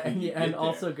Yeah, how yeah, quickly you and get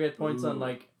also there. great points on Ooh.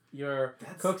 like your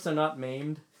That's- cooks are not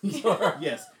maimed. yes, Oh,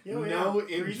 yeah. no Grease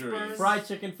injuries. burns. Fried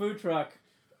chicken food truck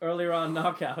earlier on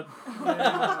knockout.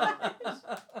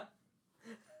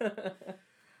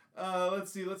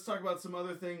 Let's see. Let's talk about some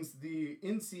other things. The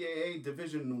NCAA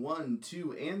Division 1,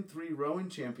 2, and 3 rowing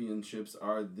championships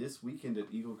are this weekend at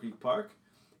Eagle Creek Park,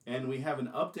 and we have an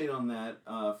update on that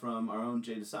from our own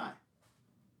Jay Desai.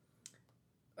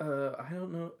 I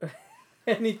don't know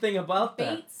anything about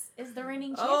that. Bates is the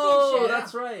reigning Oh, championship.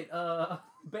 that's right.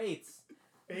 Bates.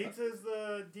 Bates is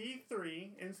the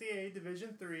D3, NCAA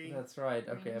Division 3. That's right.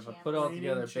 Okay, Reigning if I champs. put it all Reigning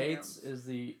together, champs. Bates is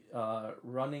the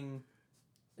running,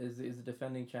 is the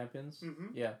defending champions.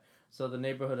 Mhm. Yeah. So the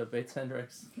neighborhood of Bates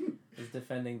Hendricks is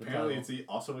defending the Apparently, title. it's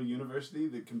also a university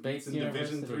that competes Bates in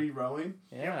Division University. 3 rowing.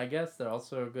 Yeah, I guess they're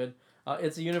also good.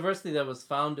 It's a university that was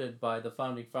founded by the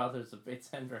founding fathers of Bates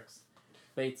Hendricks,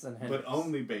 Bates and Hendricks. But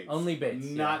only Bates. Only Bates.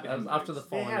 Not yeah. That was after the Hendricks.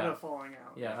 They falling had a out. falling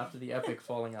out. Yeah, after the epic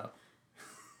falling out.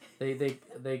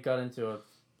 They got into a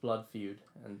blood feud,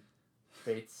 and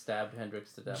Bates stabbed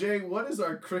Hendricks to death. Jay, what is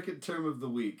our cricket term of the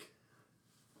week?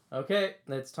 Okay,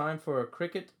 it's time for a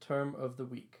cricket term of the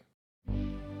week.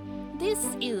 This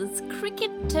is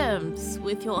Cricket Terms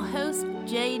with your host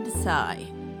Jay Desai.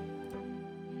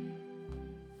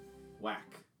 Whack.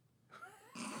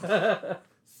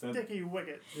 Sticky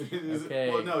wicket. Okay.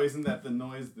 Well, no, isn't that the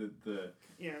noise that the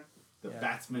Yeah. Yeah.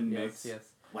 batsman makes? Yes, yes.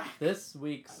 Whack. This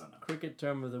week's I don't know. cricket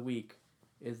term of the week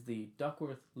is the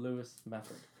Duckworth-Lewis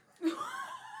method.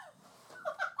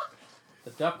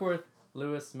 The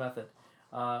Duckworth-Lewis method.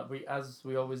 As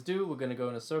we always do, we're going to go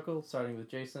in a circle, starting with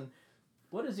Jason.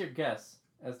 What is your guess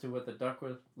as to what the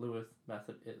Duckworth-Lewis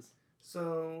method is?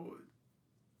 So,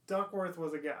 Duckworth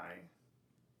was a guy,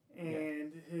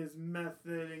 and his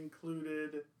method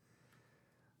included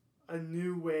a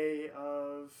new way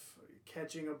of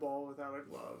catching a ball without a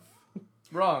glove.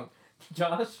 Wrong.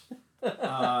 Josh?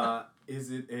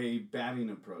 Is it a batting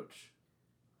approach?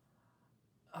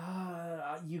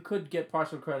 You could get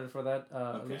partial credit for that,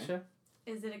 Okay. Alicia.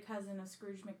 Is it a cousin of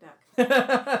Scrooge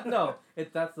McDuck? No,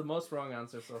 that's the most wrong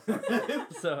answer so far.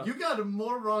 So. You got a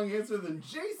more wrong answer than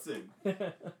Jason.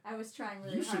 I was trying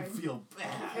really You should hard. feel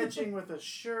bad. Catching with a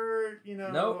shirt, a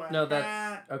No, hat.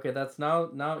 that's okay. That's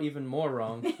now even more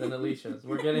wrong than Alicia's.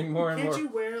 We're getting more and Can't more. you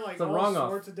wear like It's a all wrong off.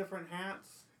 sorts of different hats?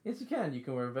 Yes, you can. You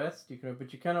can wear a vest.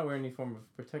 But you cannot wear any form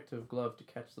of protective glove to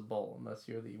catch the ball unless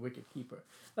you're the wicket keeper.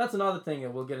 That's another thing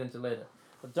that we'll get into later.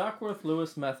 The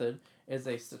Duckworth-Lewis method is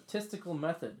a statistical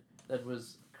method that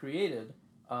was created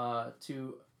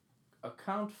to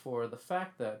account for the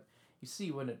fact that, you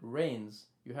see, when it rains,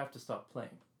 you have to stop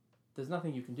playing. There's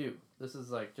nothing you can do. This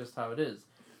is like just how it is.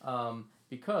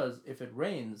 Because if it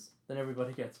rains, then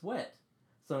everybody gets wet.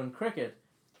 So in cricket,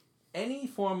 any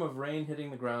form of rain hitting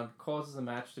the ground causes a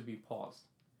match to be paused.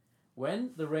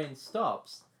 When the rain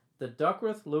stops, the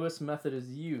Duckworth-Lewis method is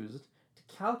used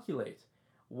to calculate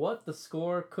what the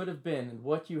score could have been and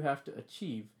what you have to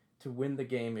achieve to win the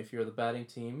game if you're the batting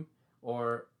team,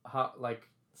 or how like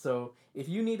so if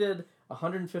you needed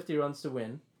 150 runs to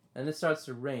win and it starts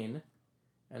to rain,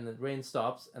 and the rain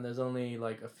stops and there's only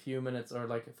like a few minutes or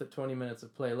like 20 minutes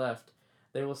of play left,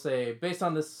 they will say, based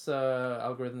on this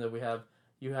algorithm that we have,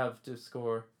 you have to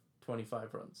score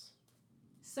 25 runs.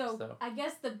 So I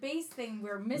guess the base thing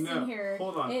we're missing here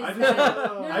hold on. is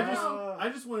I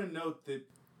just want to note that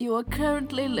You are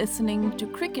currently listening to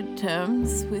Cricket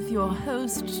Terms with your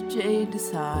host, Jay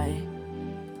Desai.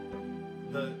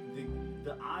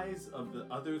 the eyes of the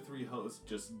other three hosts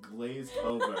just glazed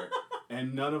over,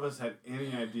 and none of us had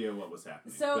any idea what was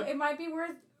happening. So But it might be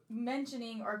worth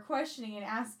mentioning or questioning and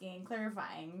asking,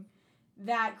 clarifying,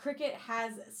 that cricket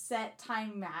has set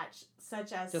time match,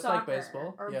 such as Just soccer. like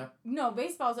baseball, yeah. No,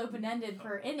 baseball's open-ended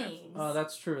per innings. Oh,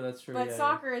 that's true. But yeah,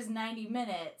 soccer is 90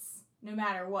 minutes, no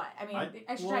matter what. I mean,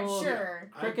 extra time, sure.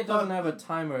 Cricket doesn't have a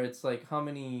timer. It's like how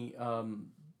many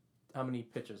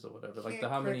pitches or whatever. Like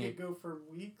Can't how many. cricket go for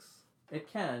weeks? It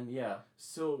can, yeah.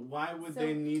 So why would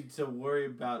they need to worry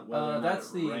about whether or not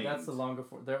that's it rains? That's the longer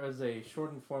form. There is a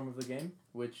shortened form of the game,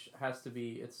 which has to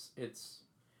be it's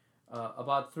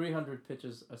about 300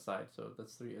 pitches aside. So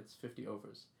it's 50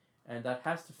 overs, and that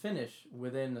has to finish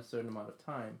within a certain amount of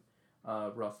time,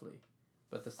 roughly.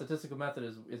 But the statistical method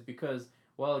is because,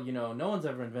 well, no one's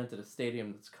ever invented a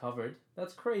stadium that's covered.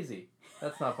 That's crazy.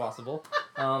 That's not possible.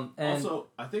 And also,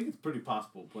 I think it's pretty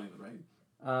possible playing the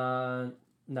rain.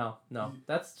 No,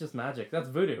 that's just magic. That's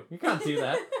voodoo. You can't do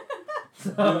that.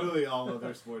 Literally all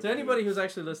other sports. To anybody who's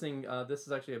actually listening, this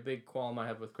is actually a big qualm I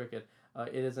have with cricket.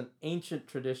 It is an ancient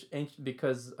tradition,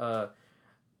 because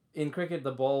in cricket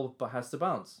the ball has to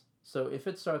bounce. So if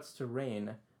it starts to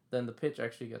rain, then the pitch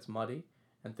actually gets muddy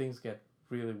and things get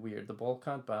really weird. The ball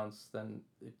can't bounce, then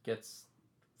it gets,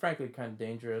 frankly, kind of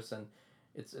dangerous, and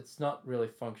it's not really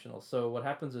functional. So what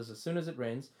happens is, as soon as it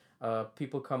rains,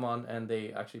 people come on and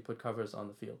they actually put covers on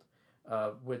the field,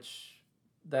 which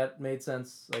that made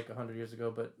sense like 100 years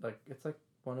ago, but like it's like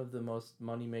one of the most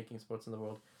money-making sports in the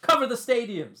world. Cover the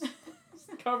stadiums!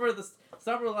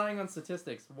 Stop relying on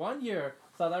statistics. 1 year,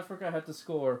 South Africa had to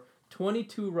score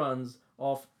 22 runs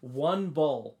off one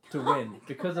ball to win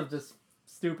because of this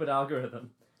stupid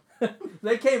algorithm.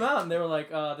 They came out and they were like,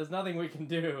 there's nothing we can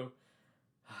do.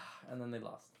 And then they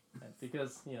lost.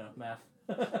 Because, math.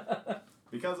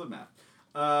 Because of math.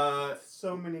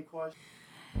 So many questions.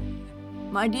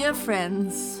 My dear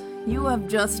friends, you have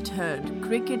just heard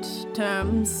Cricket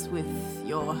Terms with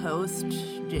your host,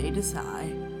 Jay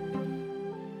Desai.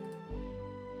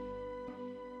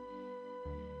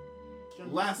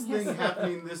 Last thing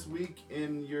happening this week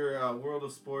in your world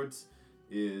of sports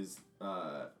is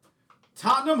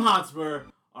Tottenham Hotspur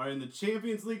are in the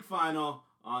Champions League final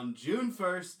on June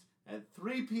 1st at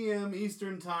 3 p.m.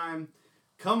 Eastern Time.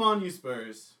 Come on, you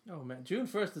Spurs. Oh, man. June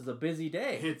 1st is a busy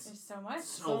day. There's so much.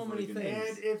 So many things.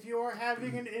 And if you're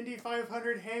having an Indy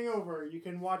 500 hangover, you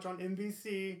can watch on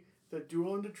NBC the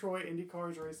Duel in Detroit Indy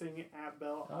Cars Racing at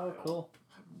Belle Isle. Oh, cool.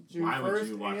 June Why would 1st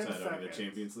you watch and that over the 2nd.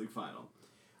 Champions League final?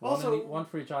 Also, one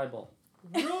for each eyeball.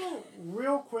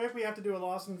 real quick, we have to do a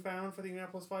lost and found for the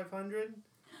Indianapolis 500.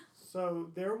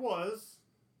 So there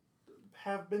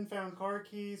have been found car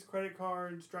keys, credit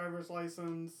cards, driver's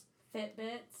license.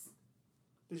 Fitbits.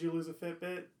 Did you lose a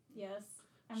Fitbit? Yes.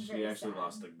 I'm She very actually sad.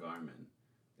 lost a Garmin.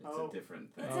 It's a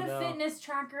different thing. It's Oh, a no. fitness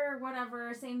tracker,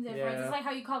 whatever, same difference. Yeah. It's like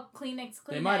how you call Kleenex.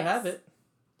 They might have it.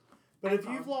 But if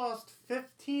you've lost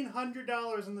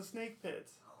 $1,500 in the snake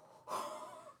pits,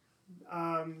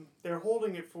 they're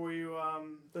holding it for you.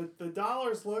 The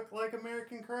dollars look like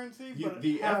American currency, but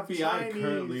The have FBI Chinese,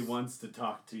 currently wants to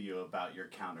talk to you about your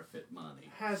counterfeit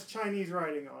money. has Chinese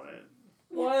writing on it.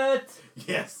 What?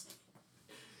 Yes.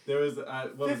 There was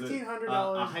what was it?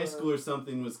 $1,500 A high school or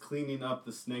something was cleaning up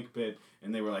the snake pit,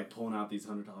 and they were like pulling out these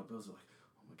 $100 bills. They're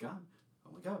like,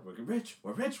 oh my god, we're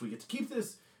rich, we get to keep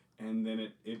this. And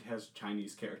then it has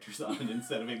Chinese characters on it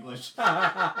instead of English.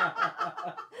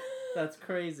 That's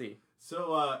crazy.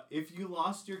 So if you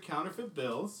lost your counterfeit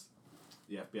bills,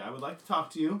 the FBI would like to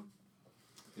talk to you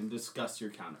and discuss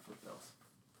your counterfeit bills.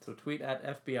 So tweet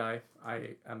at FBI.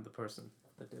 I am the person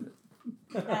that did it.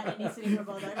 At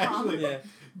IndyCityFootball.com. Actually, Yeah.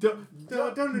 Don't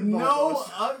involve no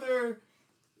us. other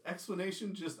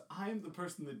explanation. Just I am the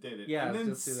person that did it. Yeah, and then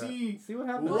just do that. see See what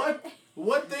happens.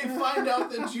 what they find out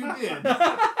that you did.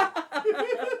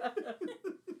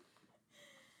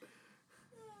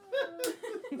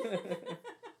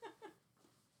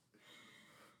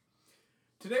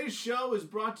 Today's show is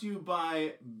brought to you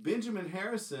by Benjamin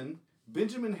Harrison.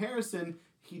 Benjamin Harrison,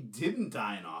 he didn't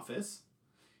die in office.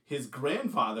 His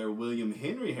grandfather, William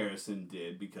Henry Harrison,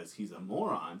 did because he's a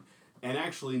moron. And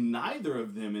actually, neither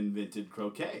of them invented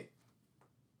croquet.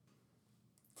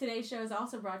 Today's show is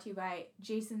also brought to you by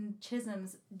Jason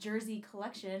Chisholm's Jersey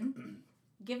Collection.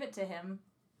 Give it to him,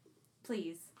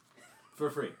 please. For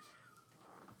free.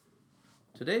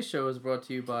 Today's show is brought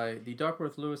to you by the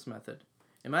Duckworth-Lewis method.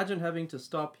 Imagine having to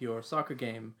stop your soccer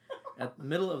game at the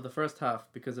middle of the first half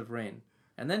because of rain,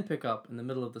 and then pick up in the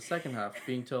middle of the second half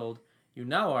being told you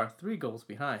now are 3 goals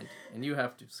behind, and you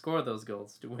have to score those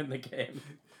goals to win the game.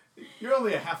 You're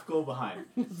only a half goal behind.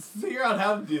 Figure out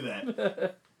how to do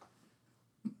that.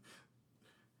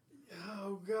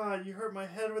 Oh God, you hurt my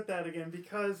head with that again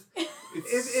because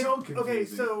It's so confusing. okay,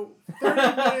 so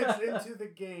 30 minutes into the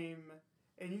game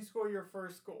and you score your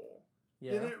first goal,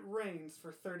 Yeah. then it rains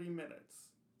for 30 minutes.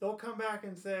 They'll come back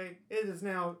and say it is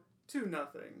now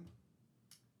 2-0.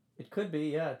 It could be,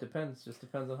 yeah, it depends. Just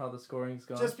depends on how the scoring's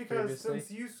gone Just because previously.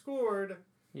 since you scored,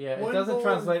 Yeah, it one doesn't goal-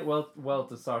 translate well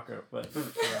to soccer, but yeah.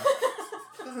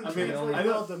 it doesn't I mean, translate I don't-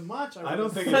 well to much. I don't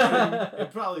would think say.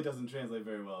 it probably doesn't translate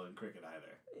very well in cricket either.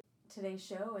 Today's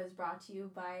show is brought to you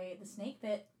by the Snake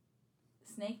Pit.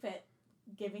 Snake Pit,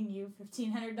 giving you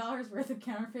 $1,500 worth of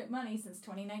counterfeit money since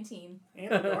 2019.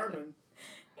 And the Garmin. And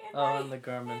Oh, and the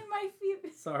Garmin. And my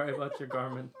feet. Sorry about your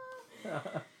Garmin.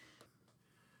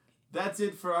 That's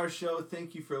it for our show.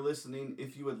 Thank you for listening.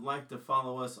 If you would like to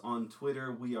follow us on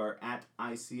Twitter, we are at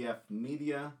ICF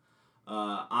Media.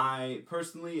 I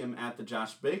personally am at the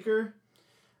Josh Baker.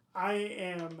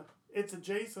 It's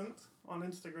adjacent on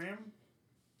Instagram.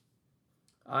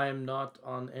 I am not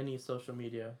on any social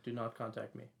media. Do not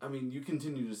contact me. I mean, you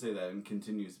continue to say that and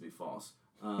continues to be false.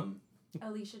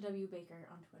 Alicia W. Baker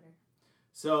on Twitter.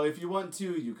 So if you want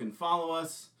to, you can follow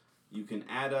us. You can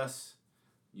add us.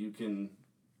 You can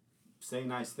say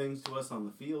nice things to us on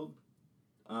the field.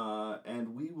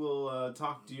 And we will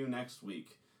talk to you next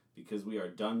week because we are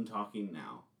done talking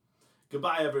now.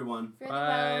 Goodbye, everyone.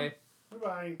 Bye.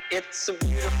 Bye-bye. It's a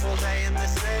beautiful day in the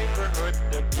city.